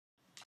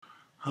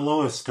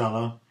Hello,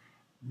 Estella.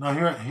 Now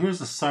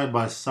here's a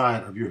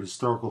side-by-side of your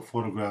historical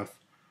photograph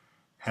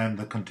and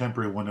the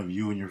contemporary one of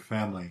you and your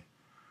family.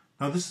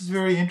 Now this is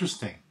very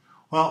interesting.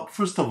 Well,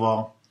 first of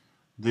all,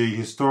 the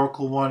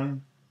historical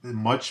one is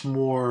much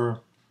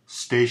more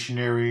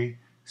stationary,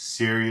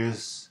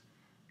 serious,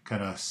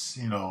 kind of,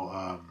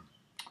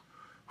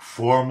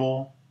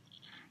 formal.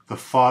 The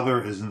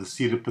father is in the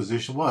seated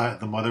position. Well,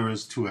 the mother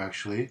is too,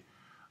 actually.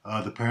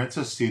 The parents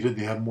are seated.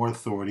 They have more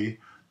authority.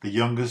 The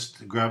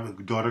youngest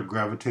daughter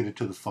gravitated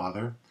to the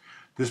father.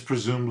 This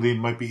presumably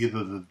might be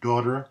either the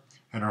daughter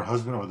and her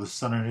husband or the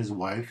son and his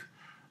wife.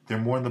 They're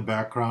more in the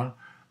background.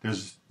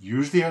 There's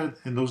usually,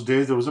 in those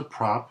days, there was a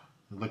prop,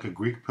 like a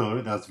Greek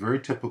pillar. That's very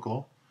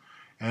typical.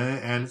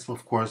 And it's,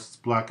 of course, it's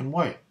black and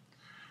white.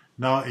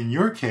 Now, in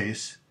your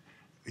case,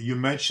 you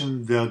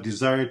mentioned the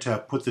desire to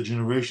put the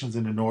generations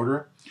in an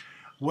order.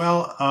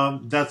 Well,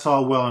 that's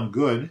all well and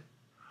good,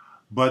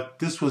 but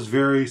this was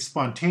very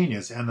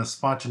spontaneous, and the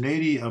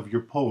spontaneity of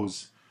your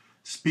pose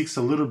speaks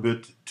a little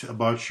bit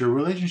about your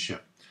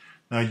relationship.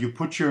 Now, you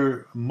put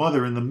your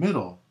mother in the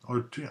middle,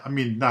 I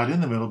mean, not in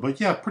the middle, but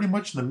yeah, pretty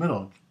much in the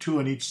middle, two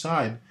on each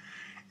side,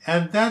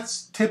 and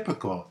that's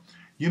typical.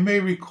 You may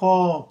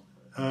recall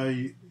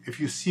if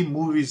you see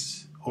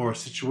movies or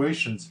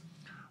situations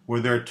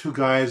where there are two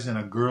guys and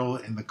a girl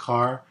in the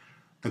car.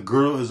 The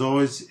girl is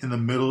always in the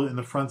middle in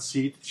the front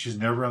seat. She's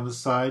never on the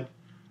side.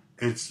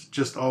 It's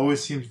just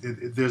always seems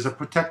there's a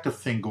protective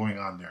thing going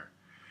on there.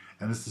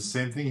 And it's the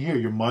same thing here.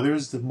 Your mother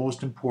is the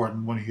most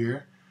important one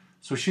here.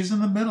 So she's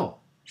in the middle.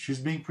 She's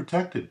being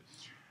protected.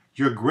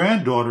 Your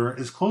granddaughter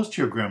is close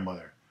to your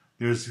grandmother.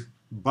 There's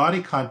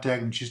body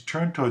contact and she's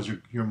turned towards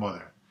your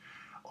mother.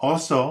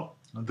 Also,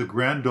 the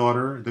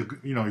granddaughter,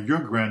 your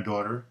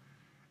granddaughter,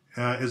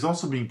 is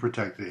also being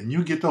protected, and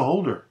you get to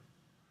hold her.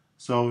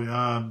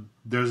 So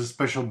there's a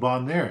special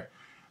bond there.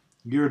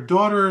 Your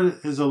daughter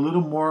is a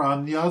little more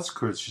on the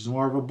outskirts. She's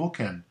more of a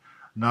bookend.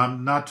 Now,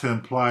 not to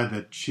imply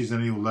that she's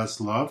any less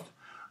loved,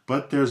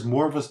 but there's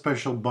more of a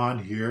special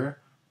bond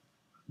here,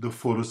 the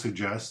photo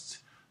suggests,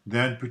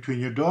 than between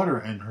your daughter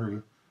and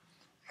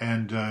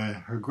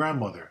her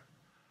grandmother.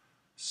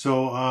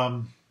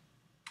 So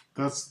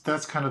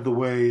that's kind of the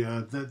way.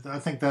 I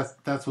think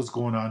that's what's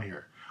going on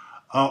here.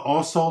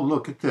 Also,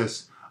 look at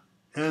this.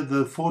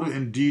 The photo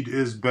indeed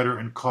is better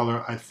in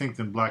color, I think,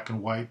 than black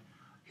and white.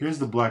 Here's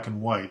the black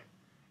and white.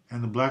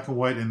 And the black and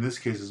white in this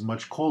case is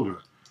much colder.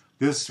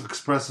 This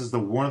expresses the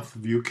warmth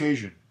of the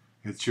occasion.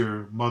 It's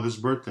your mother's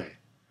birthday.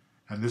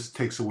 And this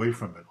takes away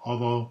from it.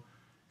 Although,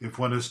 if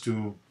one is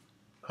to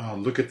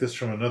look at this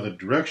from another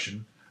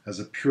direction,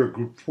 as a pure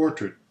group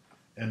portrait,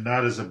 and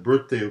not as a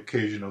birthday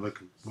occasion or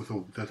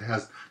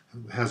that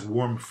has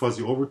warm,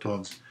 fuzzy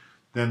overtones,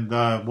 then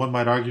one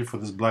might argue for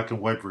this black and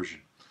white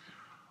version.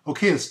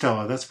 Okay,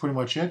 Estella, that's pretty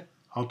much it.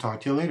 I'll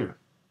talk to you later.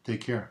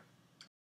 Take care.